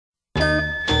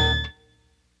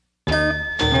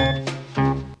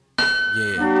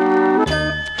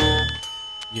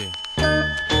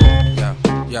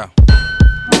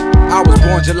I was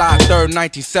born July 3rd,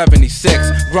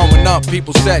 1976. Growing up,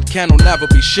 people said Ken will never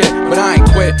be shit, but I ain't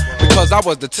quit because I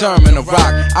was determined to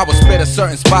rock. I would spit at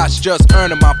certain spots, just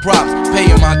earning my props,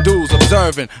 paying my dues,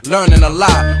 observing, learning a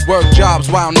lot. Work jobs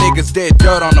while niggas did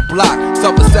dirt on the block.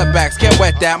 Suffer setbacks, can't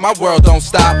wet that, my world don't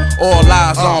stop. All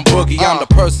eyes on Boogie, I'm the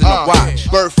person to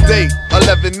watch. Birth date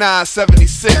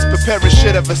 11/9/76. Preparing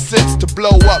shit ever since to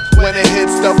blow up when it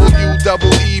hits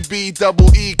WEEB.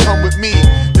 Come with me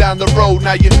down the road,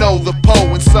 now you know the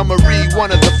Poe and summary.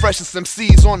 One of the freshest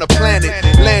MCs on the planet.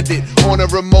 Landed on a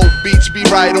remote beach, be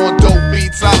right on dope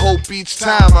beats. I hope each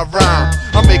time I rhyme,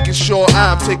 I'm making sure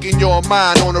I'm taking your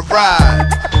mind on a ride.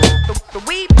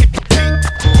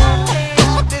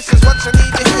 This is what you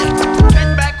need to hear.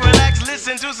 Sit back, relax,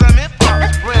 listen to some hip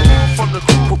hop. Brand new from the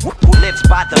crew who lives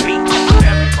by the beat.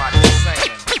 Everybody's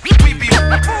saying we be.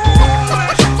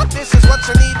 This is what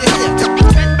you need to hear.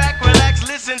 Sit back, relax,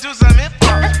 listen to some hip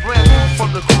hop. Brand new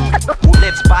from the crew who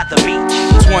lives by the beach.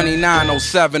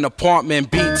 2907 apartment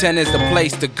B10 is the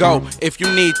place to go if you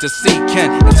need to see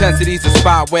Ken. Intensity's the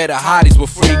spot where the hotties were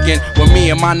freaking, when me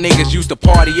and my niggas used to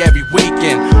party every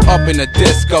weekend. Up in the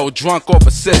disco, drunk over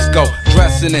Cisco,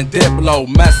 dressing in Diplo,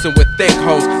 messing with thick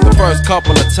hoes. The first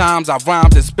couple of times I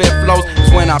rhymed and spit flows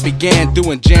is when I began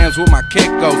doing jams with my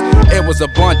kickos. It was a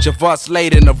bunch of us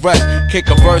laid in the rest, kick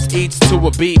a verse each to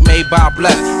a beat made by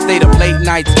Bless. Stayed up late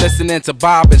nights listening to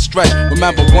Bob and Stretch.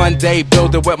 Remember one day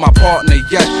building with my partner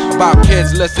Yesh about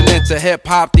kids listening to hip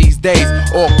hop these days,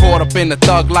 all caught up in the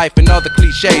thug life and other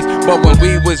cliches. But when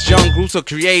we was young, grew so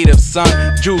creative, son.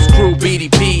 Juice Crew,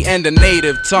 BDP, and the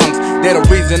native tongues, they're the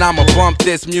reason I'ma bump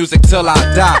this music till I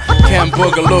die. Ken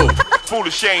Boogaloo.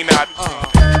 Foolish ain't I?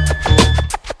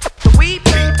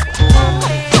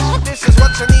 This is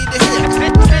what you need to hear.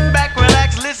 Sit back,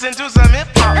 relax, listen to some hip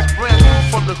hop. Brand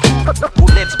new from the crew who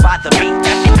lives by the beat.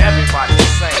 Everybody's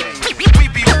saying we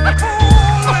be.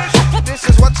 This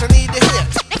is what you need to hear.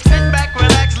 Sit back,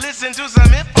 relax, listen to some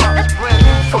hip hop. Brand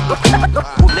new from the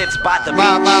crew who lives by the beat.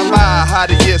 My, how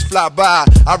the years fly by.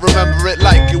 I remember it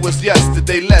like it was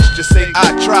yesterday. Let's just say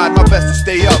I tried my best to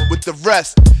stay up with the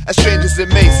rest. As strange as it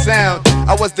may sound,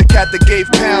 I was the cat that gave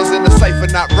pounds in the cipher,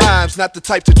 not rhymes. Not the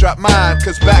type to drop mine,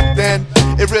 cause back then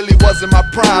it really wasn't my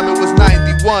prime. It was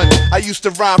 91, I used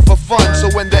to rhyme for fun. So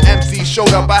when the MC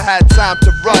showed up, I had time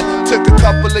to run. Took a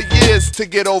couple of years to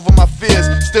get over my fears.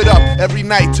 Stood up every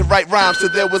night to write rhymes till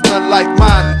there was none like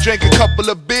mine. Drank a couple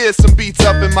of beers, some beats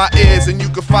up in my ears, and you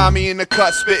could find me in the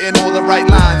cut spitting all the right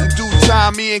lines. In due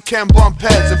time, me and Ken bump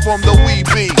heads and form the We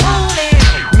Be.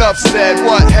 Enough said,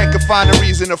 what heck could find a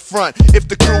reason to front? If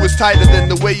the crew is tighter than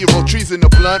the way you roll trees in the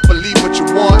blunt, believe what you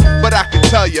want, but I can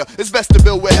tell you, it's best to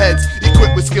build with heads,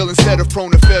 equipped with skill instead of prone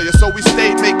to failure. So we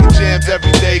stayed making jams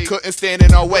every day, couldn't stand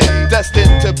in our way,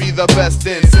 destined to be the best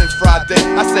in since Friday.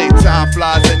 I say time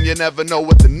flies and you never know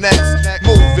what the next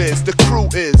move is. The crew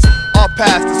is our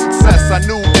path to success. I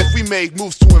knew if we made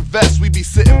moves to invest, we'd be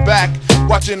sitting back,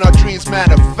 watching our dreams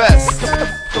manifest.